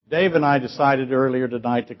Dave and I decided earlier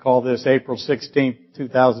tonight to call this April 16th,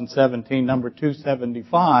 2017, number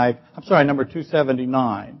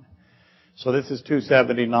 279. So this is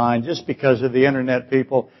 279, just because of the Internet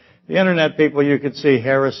people. The Internet people, you could see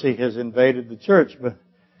heresy has invaded the church,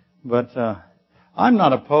 but I'm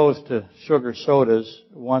not opposed to sugar sodas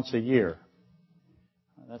once a year.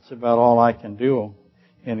 That's about all I can do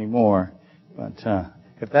anymore. But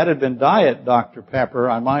if that had been Diet Dr. Pepper,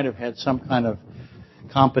 I might have had some kind of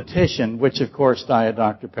competition, which of course Diet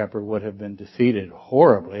Dr. Pepper would have been defeated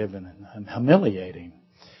horribly, have been humiliating.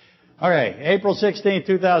 Okay, April 16,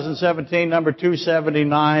 2017, number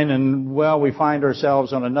 279, and well, we find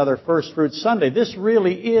ourselves on another First Fruit Sunday. This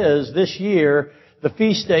really is, this year, the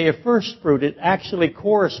feast day of First Fruit. It actually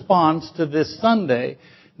corresponds to this Sunday.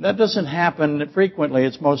 That doesn't happen frequently.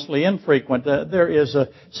 It's mostly infrequent. There is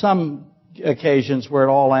some occasions where it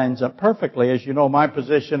all ends up perfectly. As you know, my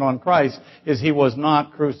position on Christ is He was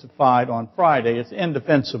not crucified on Friday. It's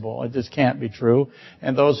indefensible. It just can't be true.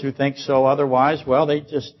 And those who think so otherwise, well, they're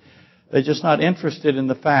just not interested in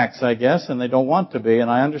the facts, I guess, and they don't want to be. And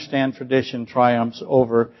I understand tradition triumphs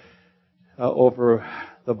over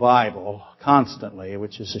the Bible constantly,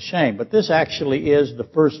 which is a shame. But this actually is the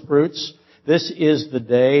first fruits. This is the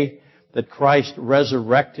day that Christ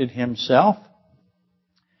resurrected Himself.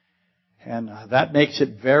 And that makes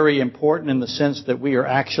it very important in the sense that we are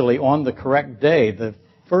actually on the correct day, the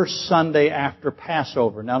first Sunday after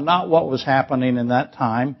Passover. Now, not what was happening in that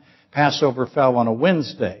time. Passover fell on a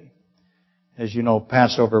Wednesday. As you know,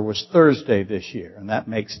 Passover was Thursday this year, and that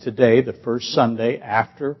makes today the first Sunday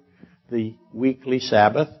after the weekly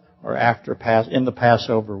Sabbath, or in the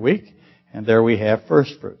Passover week, and there we have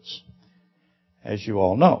first fruits. As you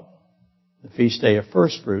all know, the feast day of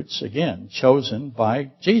first fruits, again, chosen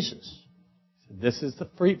by Jesus. This is the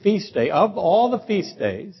feast day. Of all the feast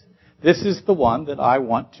days, this is the one that I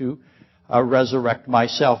want to resurrect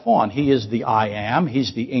myself on. He is the I Am.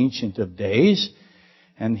 He's the Ancient of Days.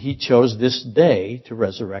 And He chose this day to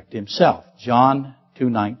resurrect Himself. John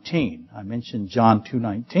 2:19. I mentioned John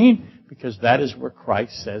 2:19 because that is where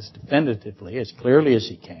Christ says definitively, as clearly as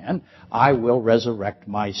He can, I will resurrect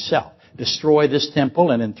myself. Destroy this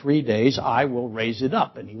temple, and in 3 days I will raise it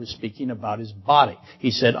up. And He was speaking about His body.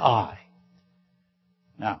 He said, I.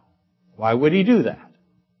 Now, why would He do that?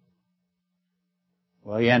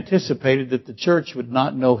 Well, He anticipated that the church would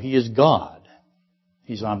not know He is God.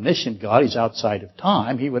 He's omniscient God. He's outside of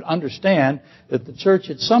time. He would understand that the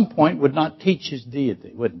church at some point would not teach His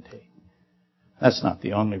deity, wouldn't He? That's not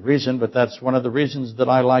the only reason, but that's one of the reasons that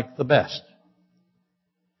I like the best.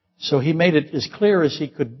 So He made it as clear as He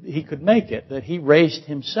could make it, that He raised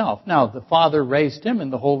Himself. Now, the Father raised Him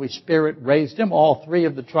and the Holy Spirit raised Him. All three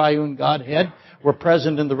of the triune Godhead were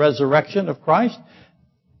present in the resurrection of Christ.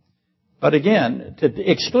 But again,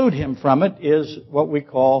 to exclude Him from it is what we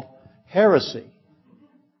call heresy.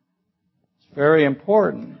 It's very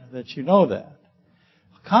important that you know that.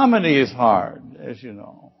 Comedy is hard, as you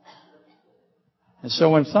know. And so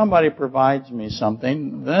when somebody provides me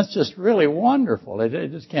something, that's just really wonderful.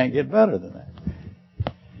 It just can't get better than that.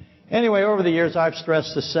 Anyway, over the years, I've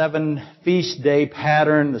stressed the 7 feast day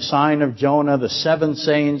pattern, the sign of Jonah, the 7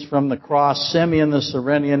 sayings from the cross. Simeon the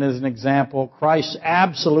Cyrenian is an example. Christ's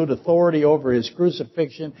absolute authority over His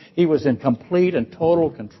crucifixion. He was in complete and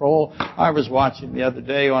total control. I was watching the other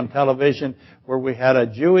day on television where we had a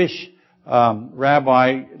Jewish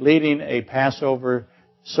rabbi leading a Passover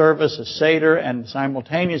service, a Seder, and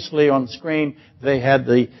simultaneously on screen they had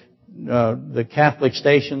the Catholic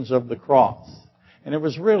Stations of the Cross. And it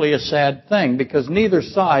was really a sad thing because neither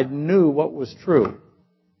side knew what was true.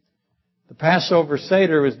 The Passover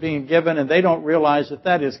Seder is being given and they don't realize that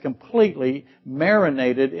that is completely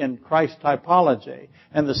marinated in Christ typology.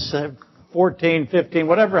 And the 14, 15,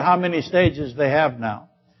 whatever, how many stages they have now,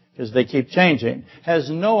 because they keep changing, has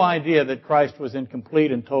no idea that Christ was in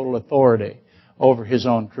complete and total authority over His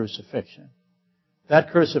own crucifixion.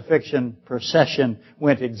 That crucifixion procession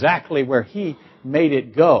went exactly where He made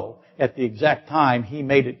it go at the exact time He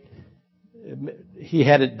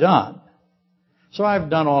had it done. So I've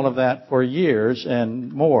done all of that for years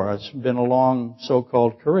and more. It's been a long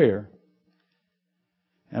so-called career.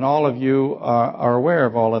 And all of you are aware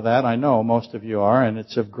of all of that. I know most of you are, and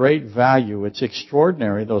it's of great value. It's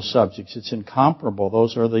extraordinary, those subjects. It's incomparable.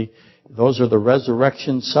 Those are the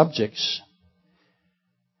resurrection subjects.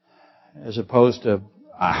 As opposed to,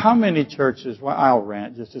 how many churches, well, I'll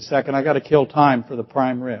rant just a second. I got to kill time for the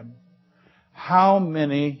prime rib. How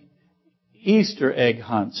many Easter egg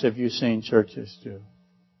hunts have you seen churches do?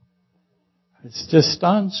 It just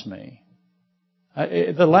stuns me.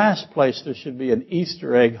 The last place there should be an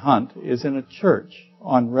Easter egg hunt is in a church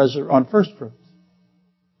on first fruits.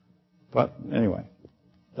 But anyway,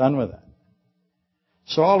 done with that.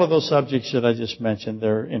 So all of those subjects that I just mentioned,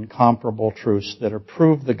 they're incomparable truths that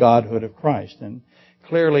prove the Godhood of Christ. And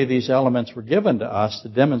clearly these elements were given to us to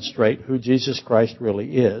demonstrate who Jesus Christ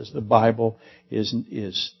really is. The Bible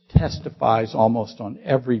testifies almost on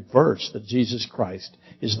every verse that Jesus Christ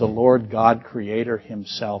is the Lord God, Creator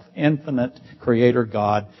Himself, infinite Creator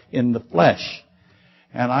God in the flesh.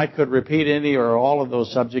 And I could repeat any or all of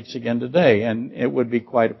those subjects again today, and it would be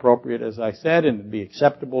quite appropriate, as I said, and it would be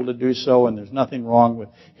acceptable to do so, and there's nothing wrong with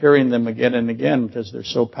hearing them again and again because they're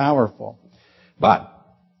so powerful. But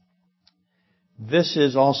this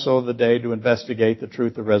is also the day to investigate the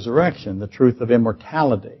truth of resurrection, the truth of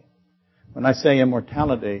immortality. When I say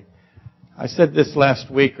immortality, I said this last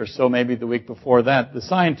week or so, maybe the week before that, the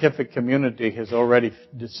scientific community has already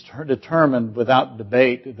determined without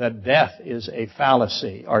debate that death is a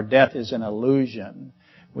fallacy, or death is an illusion.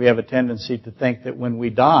 We have a tendency to think that when we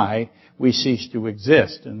die, we cease to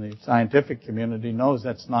exist, and the scientific community knows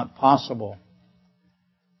that's not possible.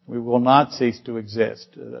 We will not cease to exist.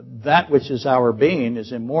 That which is our being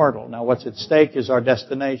is immortal. Now what's at stake is our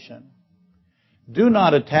destination. Do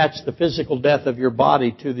not attach the physical death of your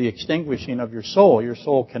body to the extinguishing of your soul. Your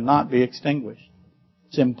soul cannot be extinguished.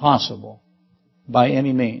 It's impossible by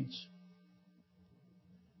any means.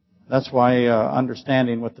 That's why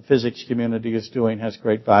understanding what the physics community is doing has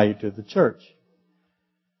great value to the church.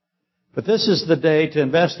 But this is the day to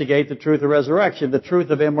investigate the truth of resurrection, the truth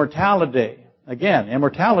of immortality. Again,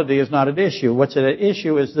 immortality is not at issue. What's at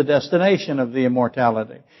issue is the destination of the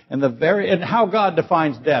immortality. And how God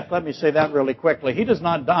defines death. Let me say that really quickly. He does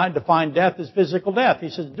not define death as physical death. He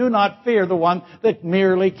says, do not fear the one that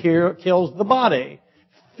merely kills the body.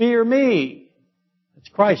 Fear me. It's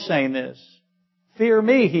Christ saying this. Fear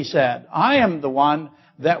me, He said. I am the one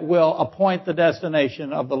that will appoint the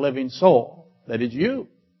destination of the living soul. That is you.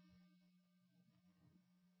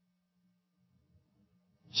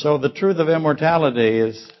 So the truth of immortality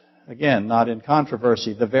is, again, not in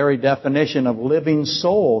controversy. The very definition of living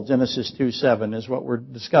soul, Genesis 2:7, is what we're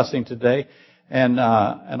discussing today. And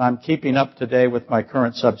I'm keeping up today with my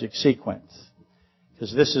current subject sequence.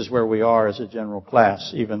 Because this is where we are as a general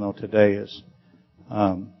class, even though today is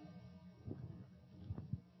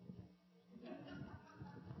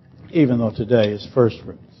first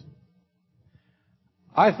fruits.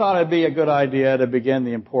 I thought it'd be a good idea to begin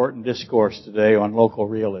the important discourse today on local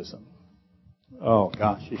realism. Oh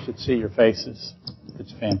gosh, you should see your faces.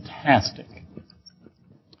 It's fantastic.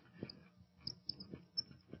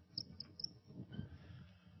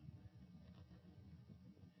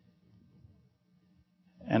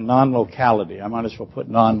 And non-locality. I might as well put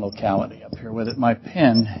non-locality up here with it. My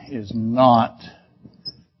pen is not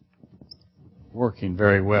working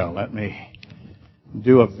very well. Let me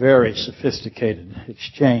do a very sophisticated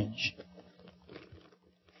exchange.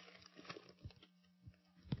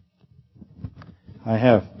 I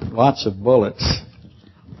have lots of bullets.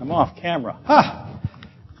 I'm off camera. Ha!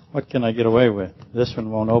 What can I get away with? This one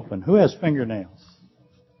won't open. Who has fingernails?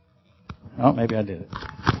 Oh, maybe I did it.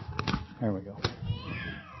 There we go.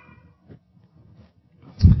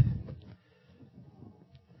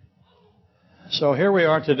 So here we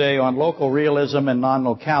are today on local realism and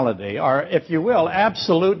non-locality, or if you will,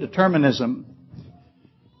 absolute determinism.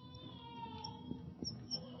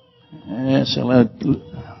 And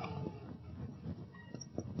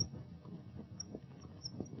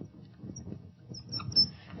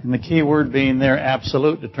the key word being there,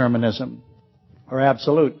 absolute determinism, or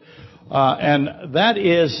absolute. And that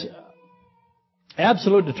is,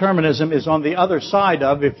 absolute determinism is on the other side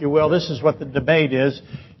of, if you will, this is what the debate is,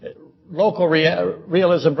 local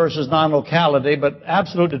realism versus non-locality, but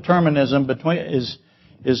absolute determinism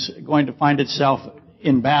is going to find itself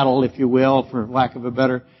in battle, if you will, for lack of a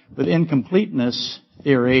better, with incompleteness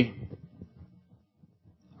theory,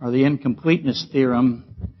 or the incompleteness theorem,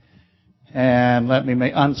 and let me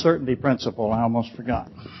make uncertainty principle, I almost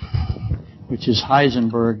forgot, which is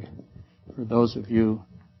Heisenberg, for those of you,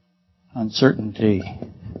 uncertainty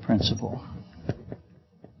principle.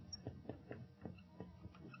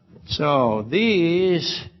 So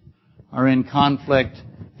these are in conflict,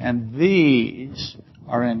 and these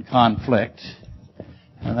are in conflict.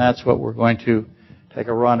 And that's what we're going to take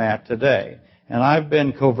a run at today. And I've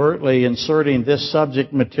been covertly inserting this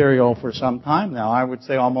subject material for some time now. I would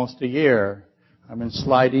say almost a year. I've been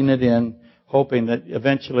sliding it in, hoping that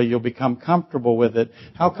eventually you'll become comfortable with it.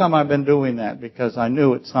 How come I've been doing that? Because I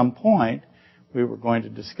knew at some point we were going to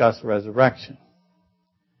discuss resurrection.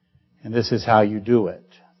 And this is how you do it.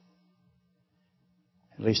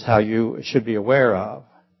 At least how you should be aware of.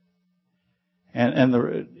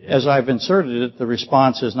 As I've inserted it, the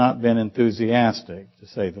response has not been enthusiastic, to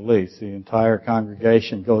say the least. The entire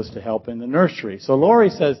congregation goes to help in the nursery. So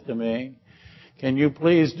Lori says to me, "Can you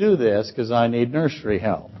please do this, because I need nursery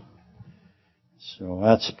help?" So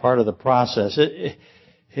that's part of the process.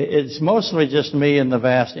 It's mostly just me and the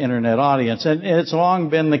vast internet audience. And it's long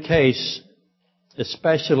been the case,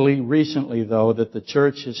 especially recently, though, that the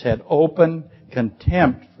church has had open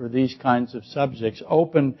contempt for these kinds of subjects,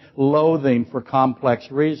 open loathing for complex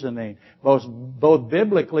reasoning, both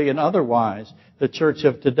biblically and otherwise. The church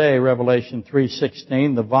of today, Revelation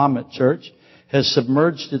 3:16, the vomit church, has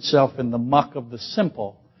submerged itself in the muck of the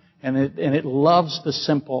simple. And it loves the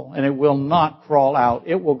simple, and it will not crawl out.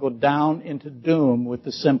 It will go down into doom with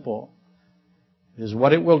the simple. It is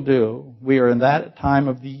what it will do. We are in that time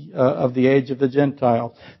of the age of the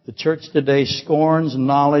Gentiles. The church today scorns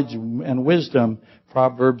knowledge and wisdom,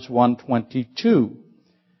 Proverbs 1:22.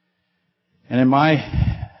 And in my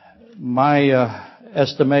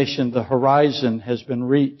estimation, the horizon has been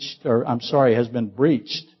has been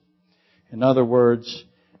breached. In other words,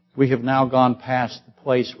 we have now gone past the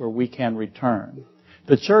place where we can return.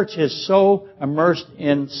 The church is so immersed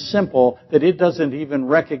in simple that it doesn't even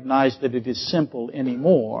recognize that it is simple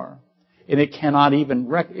anymore. And it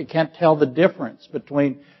can't tell the difference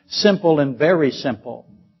between simple and very simple.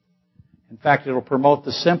 In fact, it'll promote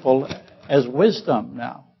the simple as wisdom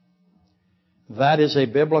now. That is a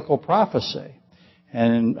biblical prophecy.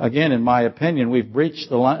 And again, in my opinion, we've breached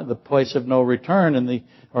the place of no return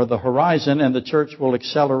or the horizon, and the church will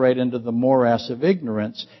accelerate into the morass of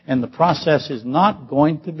ignorance. And the process is not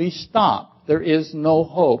going to be stopped. There is no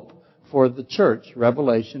hope for the church.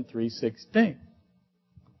 Revelation 3:16.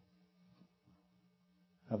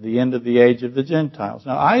 Of the end of the age of the Gentiles.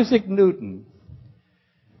 Now, Isaac Newton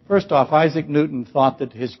thought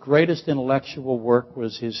that his greatest intellectual work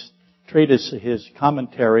was his treatise, his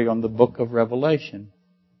commentary on the book of Revelation.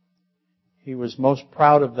 He was most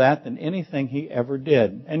proud of that than anything he ever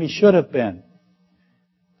did. And he should have been.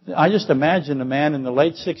 I just imagine a man in the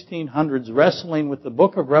late 1600s wrestling with the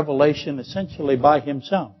book of Revelation essentially by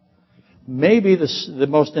himself. Maybe the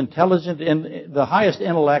most intelligent, the highest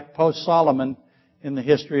intellect post-Solomon in the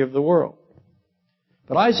history of the world.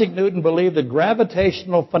 But Isaac Newton believed that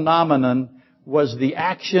gravitational phenomenon was the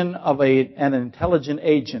action of an intelligent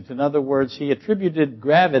agent. In other words, he attributed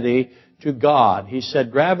gravity to God. He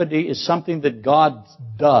said gravity is something that God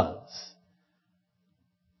does.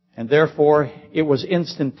 And therefore, it was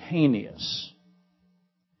instantaneous.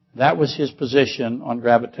 That was his position on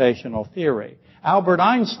gravitational theory. Albert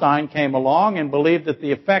Einstein came along and believed that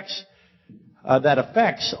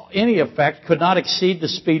any effect could not exceed the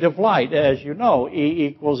speed of light. As you know, E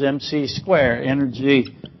equals mc squared, energy,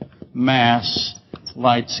 mass,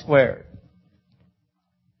 light squared.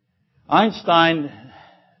 Einstein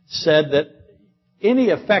said that any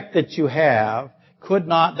effect that you have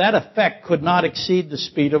that effect could not exceed the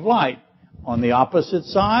speed of light. On the opposite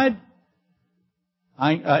side,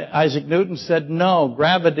 Isaac Newton said, no,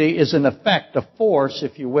 gravity is an effect, a force,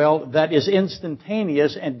 if you will, that is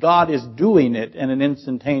instantaneous, and God is doing it in an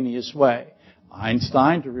instantaneous way.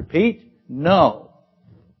 Einstein, to repeat, no.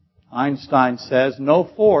 Einstein says no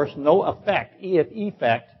force, no effect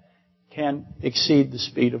can exceed the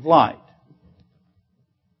speed of light.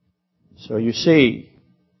 So you see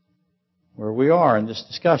where we are in this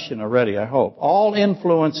discussion already, I hope. All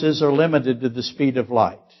influences are limited to the speed of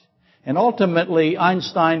light. And ultimately,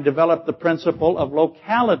 Einstein developed the principle of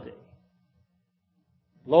locality.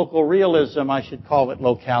 Local realism, I should call it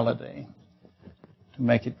locality, to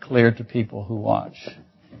make it clear to people who watch.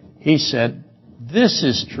 He said, this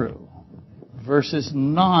is true versus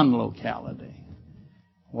non-locality.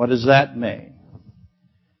 What does that mean?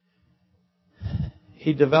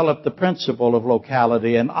 He developed the principle of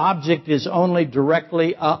locality. An object is only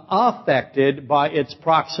directly affected by its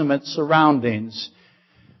proximate surroundings.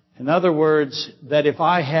 In other words, that if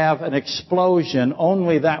I have an explosion,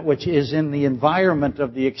 only that which is in the environment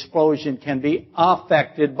of the explosion can be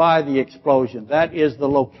affected by the explosion. That is the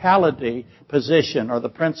locality position, or the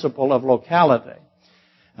principle of locality.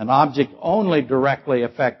 An object only directly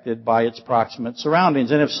affected by its proximate surroundings.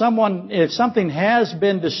 And if something has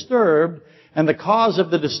been disturbed, and the cause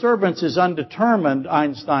of the disturbance is undetermined,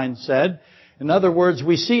 Einstein said. In other words,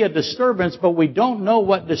 we see a disturbance, but we don't know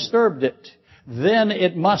what disturbed it. Then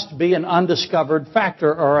it must be an undiscovered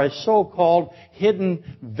factor, or a so-called hidden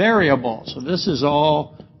variable. So this is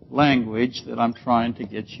all language that I'm trying to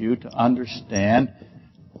get you to understand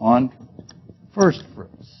on first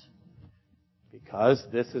fruits. Because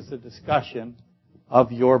this is a discussion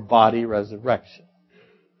of your body resurrection.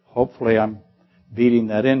 Hopefully I'm beating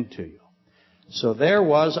that into you. So there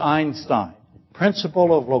was Einstein.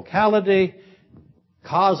 Principle of locality,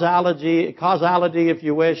 causality, if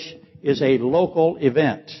you wish, is a local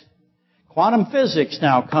event. Quantum physics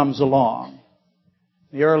now comes along.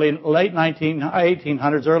 The late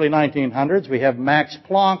 1800s, early 1900s, we have Max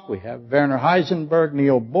Planck, we have Werner Heisenberg,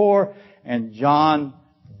 Niels Bohr, and John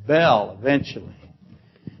Bell eventually.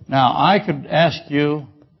 Now, I could ask you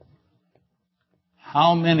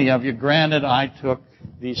how many of you, granted I took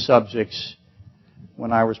these subjects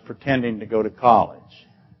when I was pretending to go to college.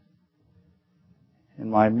 In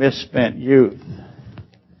my misspent youth,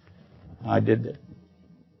 I did it.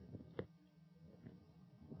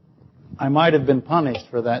 I might have been punished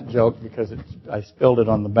for that joke because I spilled it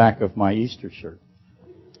on the back of my Easter shirt.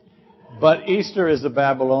 But Easter is a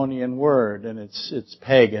Babylonian word, and it's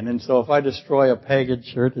pagan. And so if I destroy a pagan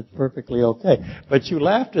shirt, it's perfectly okay. But you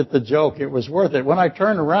laughed at the joke. It was worth it. When I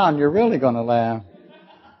turn around, you're really going to laugh.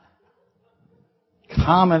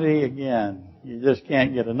 Comedy again. You just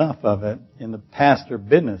can't get enough of it in the pastor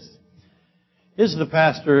business. Is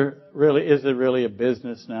it really a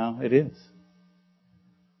business now? It is.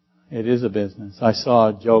 It is a business. I saw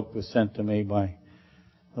a joke was sent to me by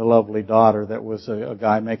a lovely daughter that was a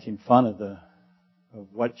guy making fun of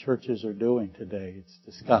what churches are doing today. It's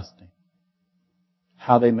disgusting.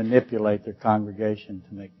 How they manipulate their congregation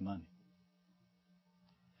to make money.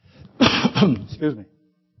 Excuse me.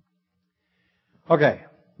 Okay.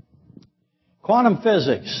 Quantum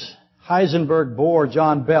physics. Heisenberg, Bohr,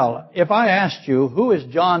 John Bell. If I asked you, who is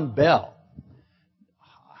John Bell?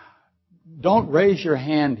 Don't raise your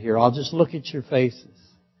hand here. I'll just look at your faces.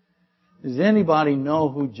 Does anybody know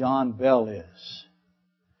who John Bell is?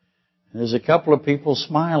 There's a couple of people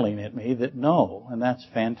smiling at me that know, and that's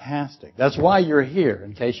fantastic. That's why you're here,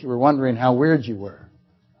 in case you were wondering how weird you were.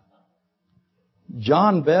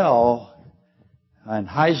 John Bell and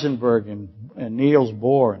Heisenberg and Niels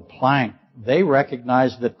Bohr and Planck, they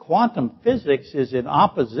recognized that quantum physics is in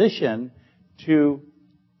opposition to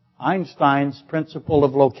Einstein's principle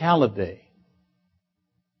of locality.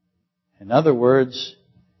 In other words,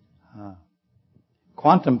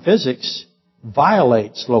 quantum physics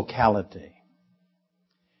violates locality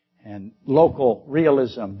and local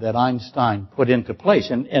realism that Einstein put into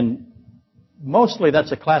place. And mostly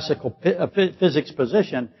that's a classical physics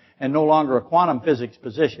position and no longer a quantum physics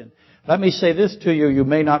position. Let me say this to you. You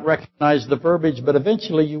may not recognize the verbiage, but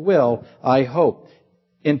eventually you will, I hope.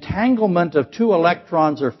 Entanglement of two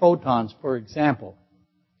electrons or photons, for example,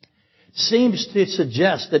 seems to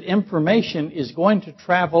suggest that information is going to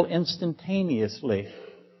travel instantaneously.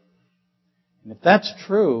 And if that's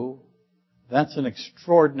true, that's an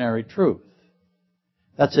extraordinary truth.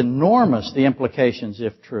 That's enormous, the implications,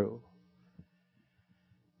 if true.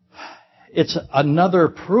 It's another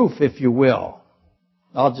proof, if you will.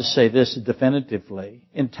 I'll just say this definitively.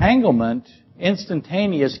 Entanglement,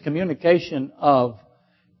 instantaneous communication of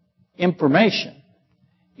information,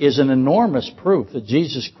 is an enormous proof that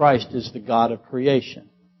Jesus Christ is the God of creation.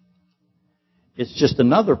 It's just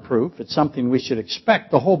another proof. It's something we should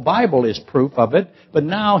expect. The whole Bible is proof of it. But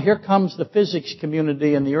now here comes the physics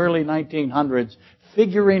community in the early 1900s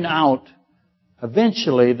figuring out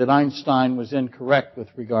eventually that Einstein was incorrect with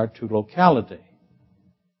regard to locality.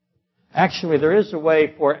 Actually, there is a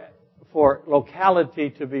way for locality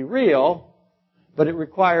to be real, but it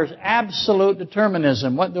requires absolute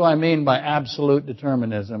determinism. What do I mean by absolute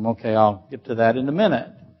determinism? Okay, I'll get to that in a minute.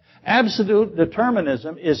 Absolute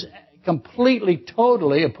determinism is completely,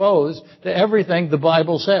 totally opposed to everything the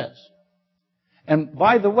Bible says. And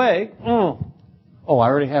by the way, I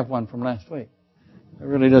already have one from last week. It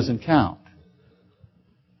really doesn't count.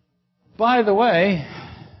 By the way,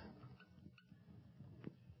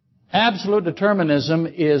 absolute determinism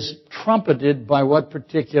is trumpeted by what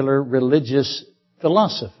particular religious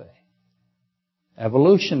philosophy?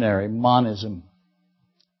 Evolutionary monism.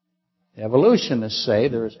 The evolutionists say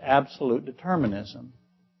there is absolute determinism.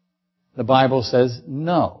 The Bible says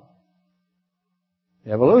no.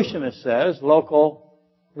 The evolutionist says local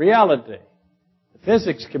reality. The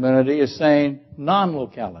physics community is saying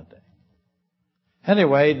non-locality.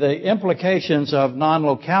 Anyway, the implications of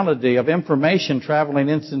non-locality, of information traveling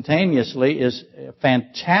instantaneously, is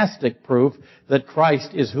fantastic proof that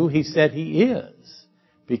Christ is who He said He is,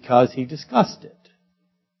 because He discussed it.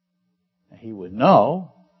 He would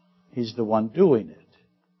know. He's the one doing it.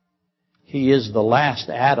 He is the last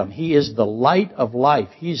Adam. He is the light of life.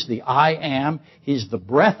 He's the I am. He's the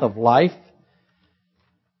breath of life.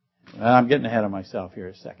 I'm getting ahead of myself here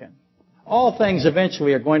a second. All things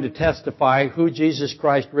eventually are going to testify who Jesus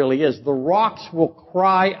Christ really is. The rocks will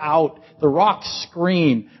cry out. The rocks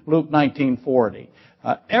scream, Luke 19:40.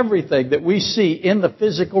 Everything that we see in the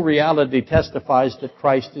physical reality testifies that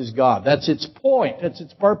Christ is God. That's its point. That's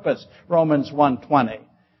its purpose, Romans 1:20.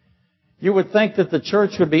 You would think that the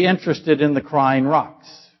church would be interested in the crying rocks,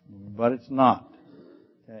 but it's not.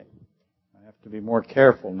 Okay. I have to be more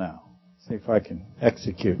careful now. See if I can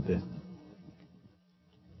execute this.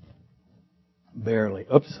 Barely.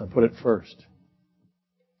 Oops, I put it first.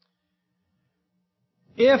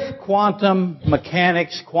 If quantum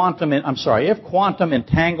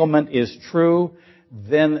entanglement is true,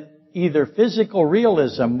 then either physical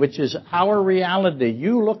realism, which is our reality,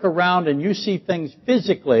 you look around and you see things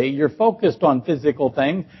physically, you're focused on physical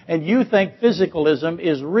things, and you think physicalism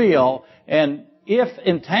is real, and if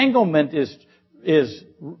entanglement is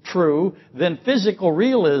true, then physical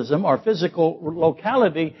realism or physical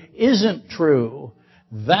locality isn't true.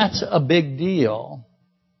 That's a big deal.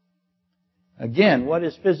 Again, what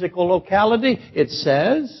is physical locality? It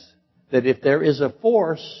says that if there is a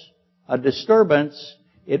force, a disturbance,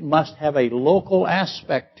 it must have a local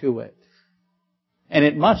aspect to it. And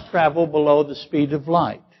it must travel below the speed of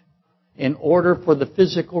light in order for the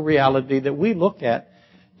physical reality that we look at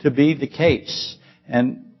to be the case.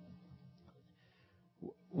 And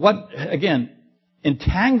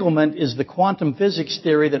entanglement is the quantum physics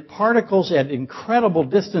theory that particles at incredible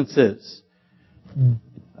distances,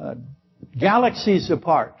 galaxies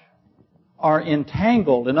apart, are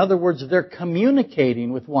entangled. In other words, they're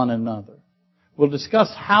communicating with one another. We'll discuss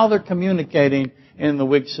how they're communicating in the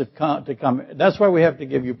weeks to come. That's why we have to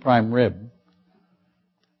give you prime rib.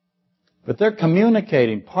 But they're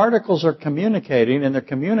communicating. Particles are communicating, and they're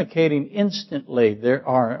communicating instantly. There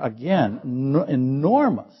are, again,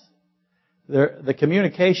 enormous. The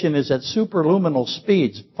communication is at superluminal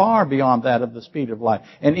speeds, far beyond that of the speed of light.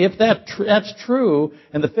 And if that's true,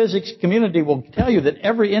 and the physics community will tell you that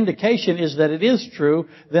every indication is that it is true,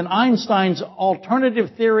 then Einstein's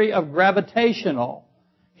alternative theory of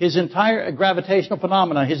his entire gravitational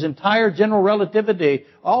phenomena, his entire general relativity,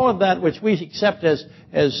 all of that which we accept as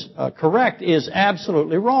correct is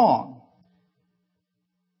absolutely wrong.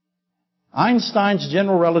 Einstein's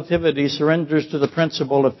general relativity surrenders to the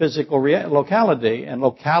principle of physical locality, and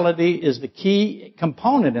locality is the key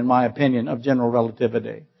component, in my opinion, of general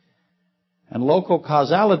relativity. And local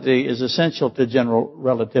causality is essential to general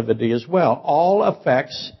relativity as well. All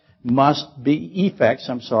effects must be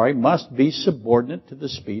subordinate to the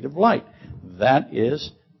speed of light. That is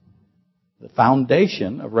the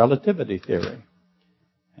foundation of relativity theory.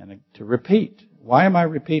 And to repeat, why am I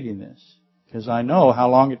repeating this? Because I know how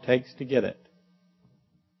long it takes to get it.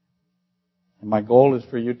 And my goal is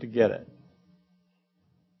for you to get it.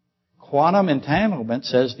 Quantum entanglement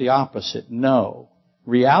says the opposite. No,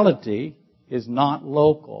 reality is not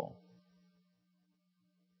local.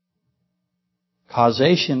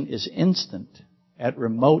 Causation is instant at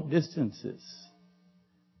remote distances.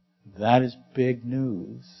 That is big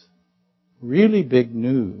news. Really big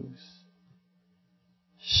news.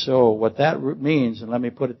 So what that means, and let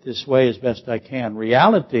me put it this way as best I can,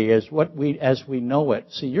 reality is as we know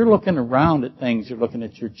it. See, you're looking around at things. You're looking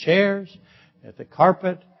at your chairs, at the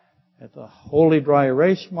carpet, at the holy dry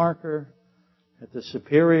erase marker, at the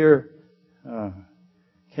superior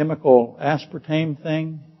chemical aspartame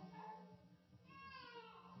thing.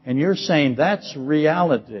 And you're saying that's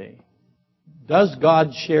reality. Does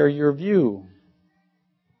God share your view?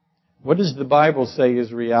 What does the Bible say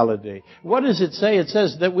is reality? What does it say? It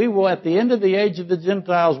says that we will, at the end of the age of the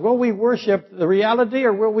Gentiles, will we worship the reality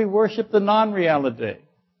or will we worship the non-reality?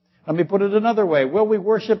 Let me put it another way. Will we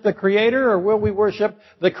worship the Creator or will we worship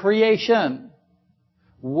the creation?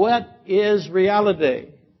 What is reality?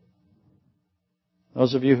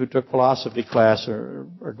 Those of you who took philosophy class are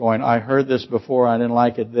going, I heard this before, I didn't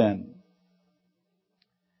like it then.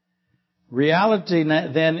 Reality,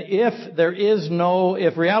 then,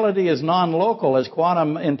 if reality is non-local, as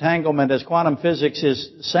quantum entanglement, as quantum physics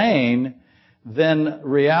is saying, then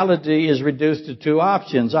reality is reduced to two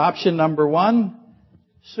options. Option number one,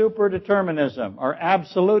 superdeterminism, or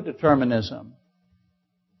absolute determinism.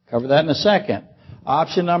 Cover that in a second.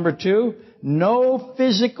 Option number two, no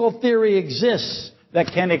physical theory exists that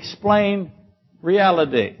can explain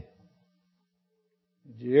reality.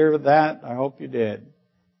 Did you hear that? I hope you did.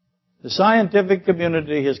 The scientific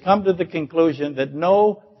community has come to the conclusion that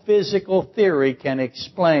no physical theory can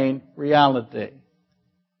explain reality.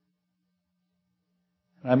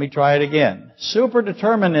 Let me try it again.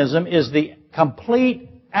 Superdeterminism is the complete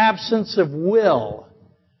absence of will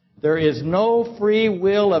There is no free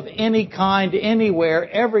will of any kind anywhere.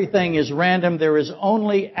 Everything is random. There is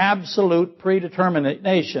only absolute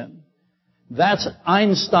predetermination. That's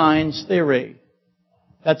Einstein's theory.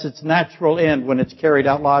 That's its natural end when it's carried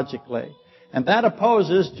out logically. And that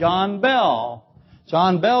opposes John Bell.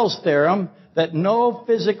 John Bell's theorem that no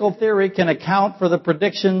physical theory can account for the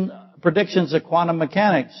predictions of quantum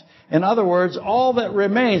mechanics. In other words, all that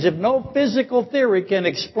remains, if no physical theory can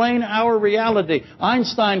explain our reality,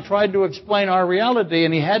 Einstein tried to explain our reality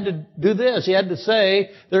and he had to do this. He had to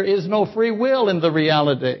say there is no free will in the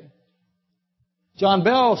reality. John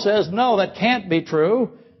Bell says, no, that can't be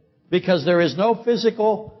true because there is no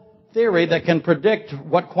physical theory that can predict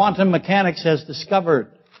what quantum mechanics has discovered.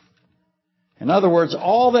 In other words,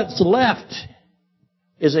 all that's left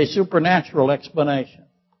is a supernatural explanation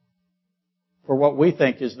for what we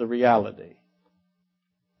think is the reality.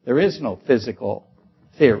 There is no physical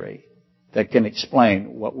theory that can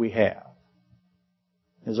explain what we have.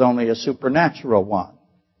 There's only a supernatural one.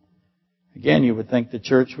 Again, you would think the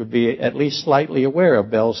church would be at least slightly aware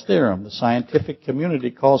of Bell's theorem. The scientific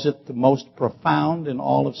community calls it the most profound in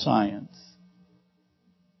all of science.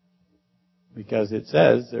 Because it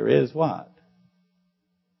says there is what?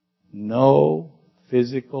 No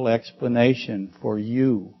physical explanation for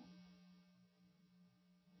you.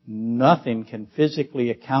 Nothing can physically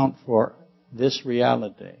account for this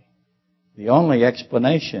reality. The only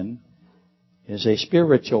explanation is a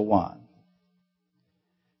spiritual one.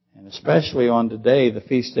 And especially on today, the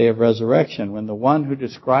feast day of resurrection, when the one who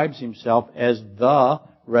describes himself as the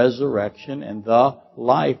resurrection and the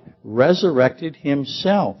life resurrected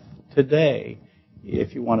himself today.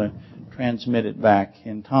 If you want to transmit it back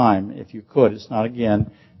in time, if you could. It's not,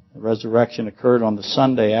 again, the resurrection occurred on the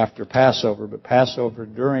Sunday after Passover, but Passover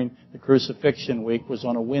during the crucifixion week was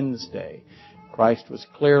on a Wednesday. Christ was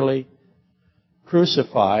clearly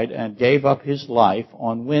crucified and gave up his life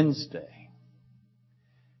on Wednesday.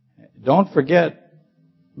 Don't forget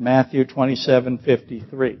Matthew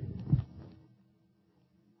 27:53.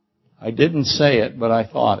 I didn't say it, but I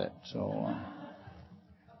thought it, so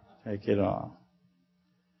take it off.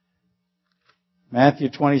 Matthew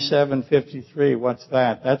 27:53, what's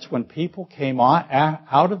that? That's when people came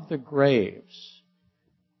out of the graves.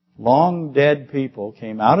 Long dead people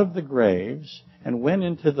came out of the graves and went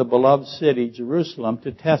into the beloved city, Jerusalem,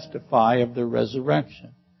 to testify of the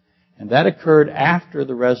resurrection. And that occurred after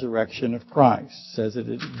the resurrection of Christ, says it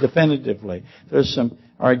definitively. There's some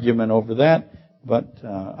argument over that, but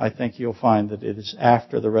I think you'll find that it is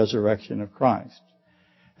after the resurrection of Christ.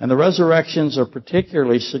 And the resurrections are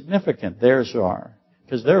particularly significant. Theirs are.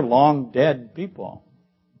 Because they're long dead people.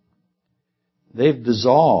 They've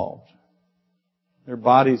dissolved. Their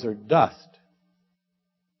bodies are dust.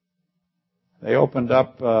 They opened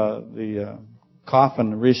up the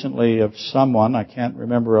coffin recently of someone, I can't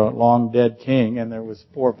remember, a long dead king, and there was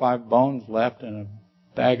 4 or 5 bones left and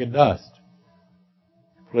a bag of dust.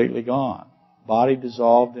 Completely gone. Body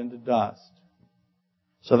dissolved into dust.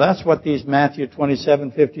 So that's what these Matthew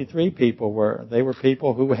 27:53 people were. They were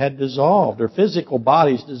people who had dissolved, their physical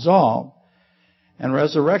bodies dissolved. And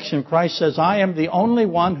resurrection, Christ says, I am the only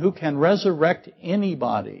one who can resurrect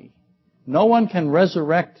anybody. No one can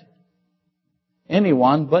resurrect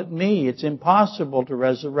anyone but me. It's impossible to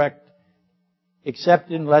resurrect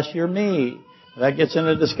except unless you're me. That gets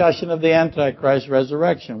into discussion of the Antichrist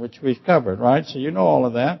resurrection, which we've covered, right? So you know all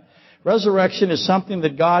of that. Resurrection is something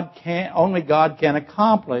that only God can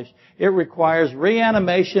accomplish. It requires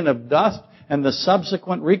reanimation of dust and the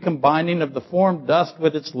subsequent recombining of the formed dust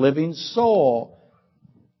with its living soul.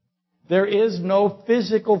 There is no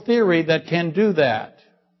physical theory that can do that.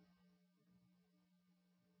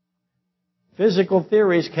 Physical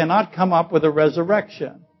theories cannot come up with a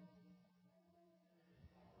resurrection.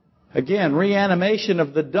 Again, reanimation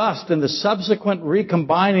of the dust and the subsequent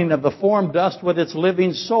recombining of the formed dust with its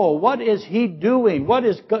living soul. What is He doing? What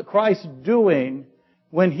is Christ doing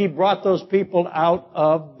when He brought those people out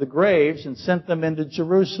of the graves and sent them into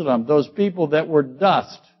Jerusalem? Those people that were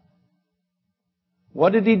dust.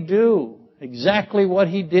 What did He do? Exactly what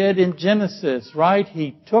He did in Genesis, right?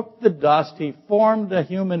 He took the dust, He formed a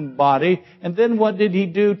human body, and then what did He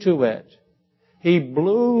do to it? He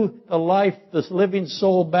blew the life, this living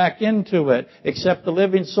soul back into it, except the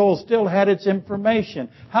living soul still had its information.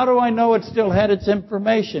 How do I know it still had its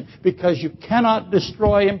information? Because you cannot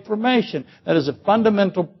destroy information. That is a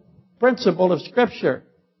fundamental principle of Scripture.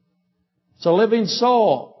 It's a living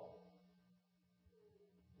soul.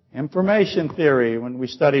 Information theory. When we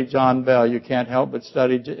study John Bell, you can't help but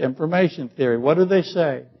study information theory. What do they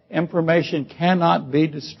say? Information cannot be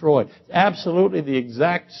destroyed. Absolutely the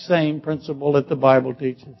exact same principle that the Bible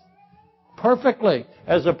teaches. perfectly,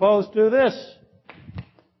 as opposed to this.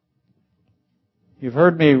 You've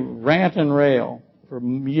heard me rant and rail for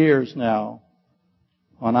years now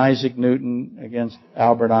on Isaac Newton against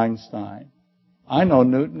Albert Einstein. I know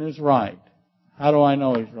Newton is right. How do I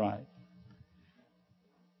know he's right?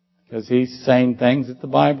 Because he's saying things that the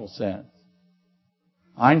Bible says.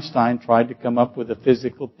 Einstein tried to come up with a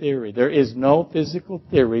physical theory. There is no physical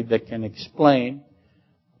theory that can explain,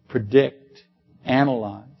 predict,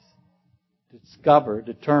 analyze, discover,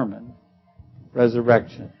 determine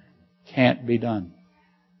resurrection. Can't be done.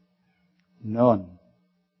 None.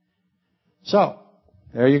 So,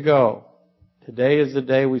 there you go. Today is the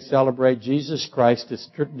day we celebrate Jesus Christ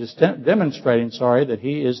demonstrating that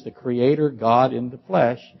He is the Creator God in the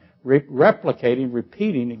flesh,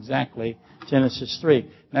 repeating exactly Genesis 3.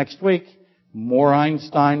 Next week, more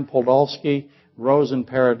Einstein, Podolsky, Rosen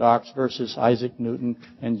paradox versus Isaac Newton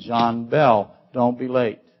and John Bell. Don't be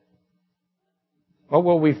late. What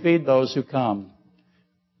will we feed those who come?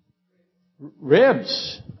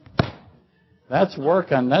 Ribs. That's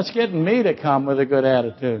working. That's getting me to come with a good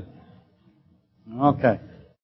attitude. Okay.